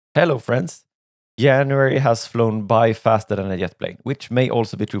Hello, friends. January has flown by faster than a jet plane, which may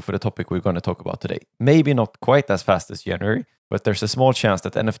also be true for the topic we're going to talk about today. Maybe not quite as fast as January, but there's a small chance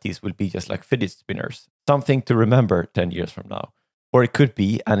that NFTs will be just like fidget spinners, something to remember 10 years from now. Or it could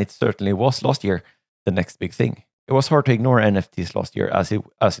be, and it certainly was last year, the next big thing. It was hard to ignore NFTs last year as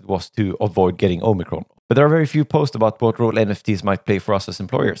it was to avoid getting Omicron. But there are very few posts about what role NFTs might play for us as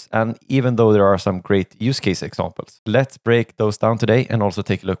employers. And even though there are some great use case examples, let's break those down today and also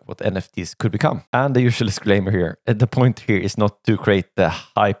take a look what NFTs could become. And the usual disclaimer here. The point here is not to create the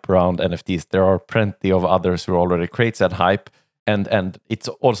hype around NFTs. There are plenty of others who already create that hype. And it's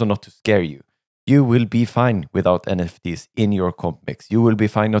also not to scare you. You will be fine without NFTs in your comp mix. You will be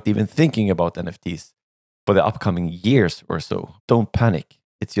fine not even thinking about NFTs for the upcoming years or so. Don't panic.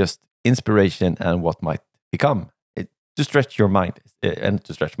 It's just inspiration and what might become. To stretch your mind and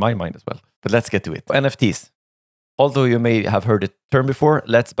to stretch my mind as well. But let's get to it. NFTs. Although you may have heard the term before,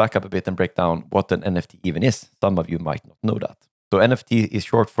 let's back up a bit and break down what an NFT even is. Some of you might not know that. So NFT is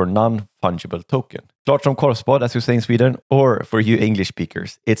short for non-fungible token. Klart som korvspad, as you say in Sweden, or for you English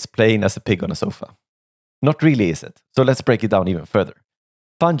speakers, it's plain as a pig on a sofa. Not really, is it? So let's break it down even further.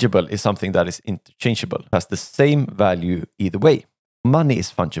 Fungible is something that is interchangeable, has the same value either way. Money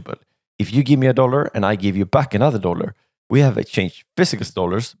is fungible. If you give me $1 and I give you back another $1, we have exchanged physical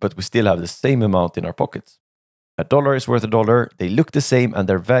dollars, but we still have the same amount in our pockets. $1 is worth $1, they look the same, and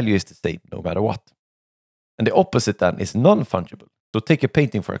their value is the same no matter what. And the opposite then is non-fungible. So take a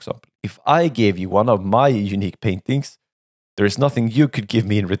painting, for example. If I gave you one of my unique paintings, there is nothing you could give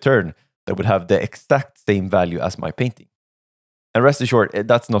me in return that would have the exact same value as my painting. And rest assured,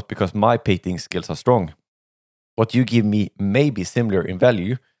 that's not because my painting skills are strong. What you give me may be similar in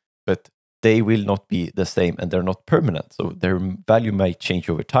value, but they will not be the same and they're not permanent. So their value might change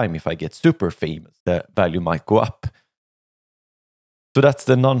over time. If I get super famous, the value might go up. So that's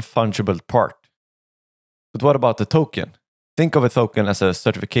the non-fungible part. But what about the token? Think of a token as a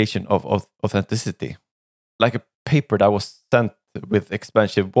certification of authenticity. Like a paper that was sent with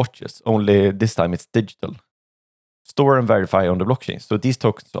expensive watches, only this time it's digital. Store and verify on the blockchain. So these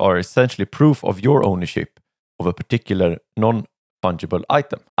tokens are essentially proof of your ownership of a particular non-fungible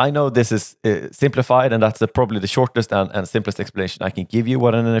item. I know this is simplified, and that's probably the shortest and simplest explanation I can give you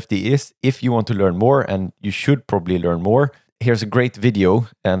what an NFT is. If you want to learn more, and you should probably learn more, here's a great video,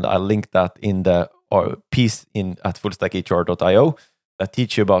 and I'll link that in the piece at fullstackhr.io that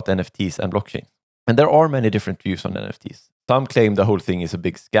teach you about NFTs and blockchain. And there are many different views on NFTs. Some claim the whole thing is a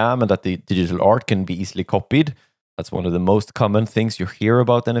big scam and that the digital art can be easily copied. That's one of the most common things you hear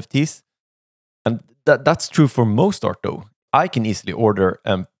about NFTs. And that's true for most art, though. I can easily order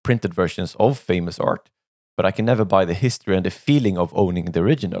printed versions of famous art, but I can never buy the history and the feeling of owning the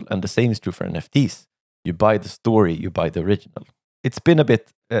original. And the same is true for NFTs. You buy the story, you buy the original. It's been a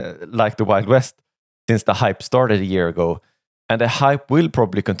bit like the Wild West since the hype started a year ago. And the hype will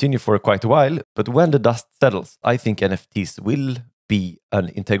probably continue for quite a while. But when the dust settles, I think NFTs will be an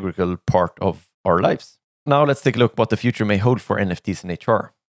integral part of our lives. Now let's take a look what the future may hold for NFTs in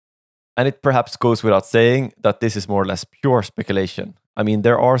HR. And it perhaps goes without saying that this is more or less pure speculation. I mean,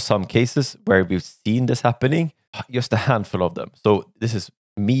 there are some cases where we've seen this happening, just a handful of them. So this is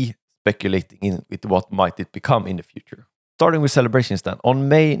me speculating with what might it become in the future. Starting with celebrations then. On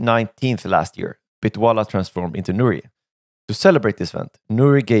May 19th last year, Bitwala transformed into Nuri. To celebrate this event,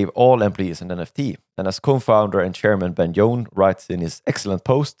 Nuri gave all employees an NFT. And as co-founder and chairman Ben Yohn writes in his excellent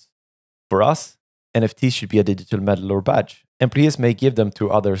post, for us, NFTs should be a digital medal or badge. Employees may give them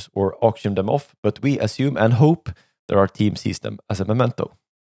to others or auction them off, but we assume and hope that our team sees them as a memento.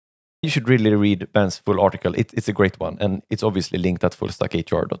 You should really read Ben's full article. It's a great one, and it's obviously linked at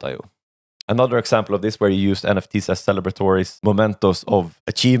fullstackhr.io. Another example of this where you use NFTs as celebratory mementos of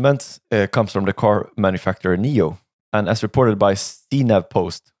achievements comes from the car manufacturer NIO. And as reported by CNEV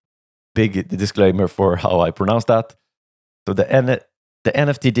Post, big disclaimer for how I pronounce that. So the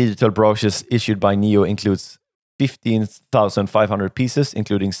NFT digital brochures issued by NIO includes 15,500 pieces,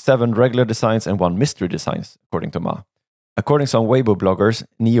 including 7 regular designs and 1 mystery designs, according to Ma. According to some Weibo bloggers,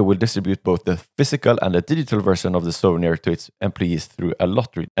 NIO will distribute both the physical and the digital version of the souvenir to its employees through a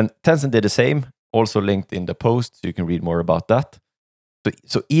lottery. And Tencent did the same, also linked in the post, so you can read more about that.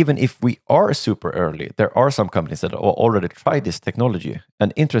 So even if we are super early, there are some companies that have already tried this technology.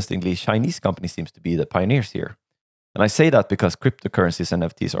 And interestingly, Chinese companies seem to be the pioneers here. And I say that because cryptocurrencies and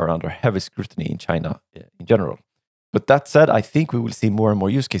NFTs are under heavy scrutiny in China in general. But that said, I think we will see more and more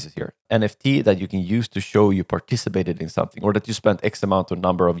use cases here. NFT that you can use to show you participated in something or that you spent X amount of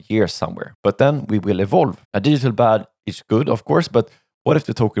number of years somewhere. But then we will evolve. A digital badge is good, of course, but what if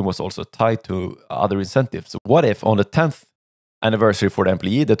the token was also tied to other incentives? What if on the 10th anniversary for the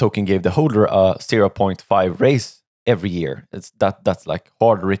employee, the token gave the holder a 0.5 raise every year. That's like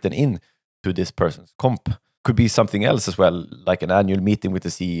hard written in to this person's comp. Could be something else as well, like an annual meeting with the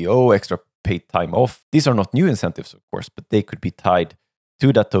CEO, extra paid time off. These are not new incentives, of course, but they could be tied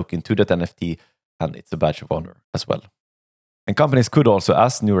to that token, to that NFT, and it's a badge of honor as well. And companies could also,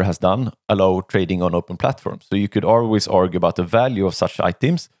 as Neuro has done, allow trading on open platforms. So you could always argue about the value of such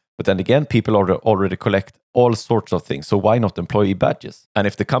items, but then again, people already collect all sorts of things. So why not employee badges? And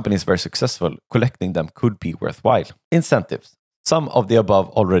if the company is very successful, collecting them could be worthwhile. Incentives. Some of the above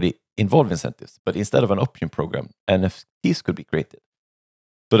already involve incentives, but instead of an option program, NFTs could be created.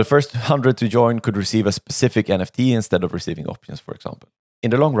 So the first 100 to join could receive a specific NFT instead of receiving options, for example. In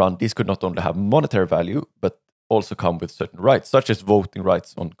the long run, these could not only have monetary value, but also come with certain rights, such as voting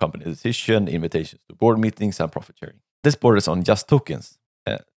rights on company decision, invitations to board meetings, and profit sharing. This borders on just tokens,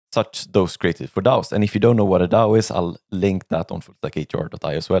 such those created for DAOs. And if you don't know what a DAO is, I'll link that on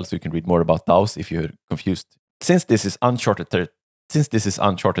fullstackhr.io as well, so you can read more about DAOs if you're confused. Since this is uncharted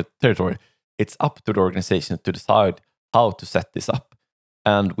territory, it's up to the organization to decide how to set this up.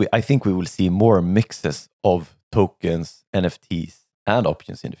 And I think we will see more mixes of tokens, NFTs, and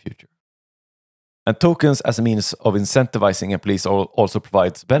options in the future. And tokens as a means of incentivizing employees also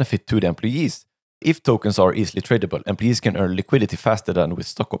provides benefit to the employees. If tokens are easily tradable, employees can earn liquidity faster than with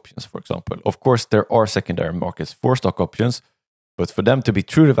stock options, for example. Of course, there are secondary markets for stock options, but for them to be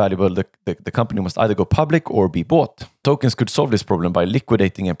truly valuable, the company must either go public or be bought. Tokens could solve this problem by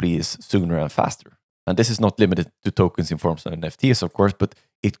liquidating employees sooner and faster. And this is not limited to tokens in forms of NFTs, of course, but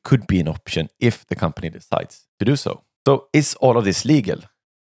it could be an option if the company decides to do so. So is all of this legal?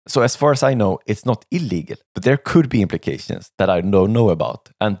 So as far as I know, it's not illegal, but there could be implications that I don't know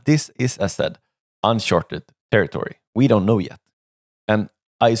about. And this is, as said, uncharted territory. We don't know yet. And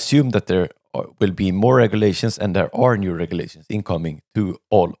I assume that there will be more regulations, and there are new regulations incoming to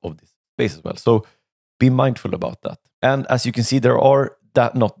all of this space as well. So be mindful about that. And as you can see, there are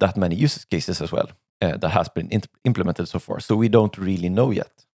not that many use cases as well that has been implemented so far. So we don't really know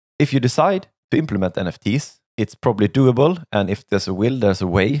yet. If you decide to implement NFTs, it's probably doable. And if there's a will, there's a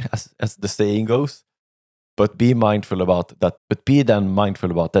way, as the saying goes. But be mindful about that. But be then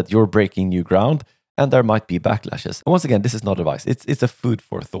mindful about that you're breaking new ground, and there might be backlashes. And once again, this is not advice. It's a food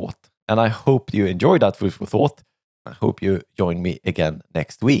for thought. And I hope you enjoyed that food for thought. I hope you join me again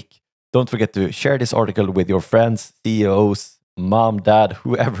next week. Don't forget to share this article with your friends, CEOs, mom, dad,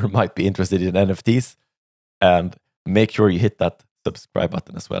 whoever might be interested in NFTs. And make sure you hit that subscribe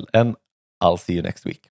button as well. And I'll see you next week.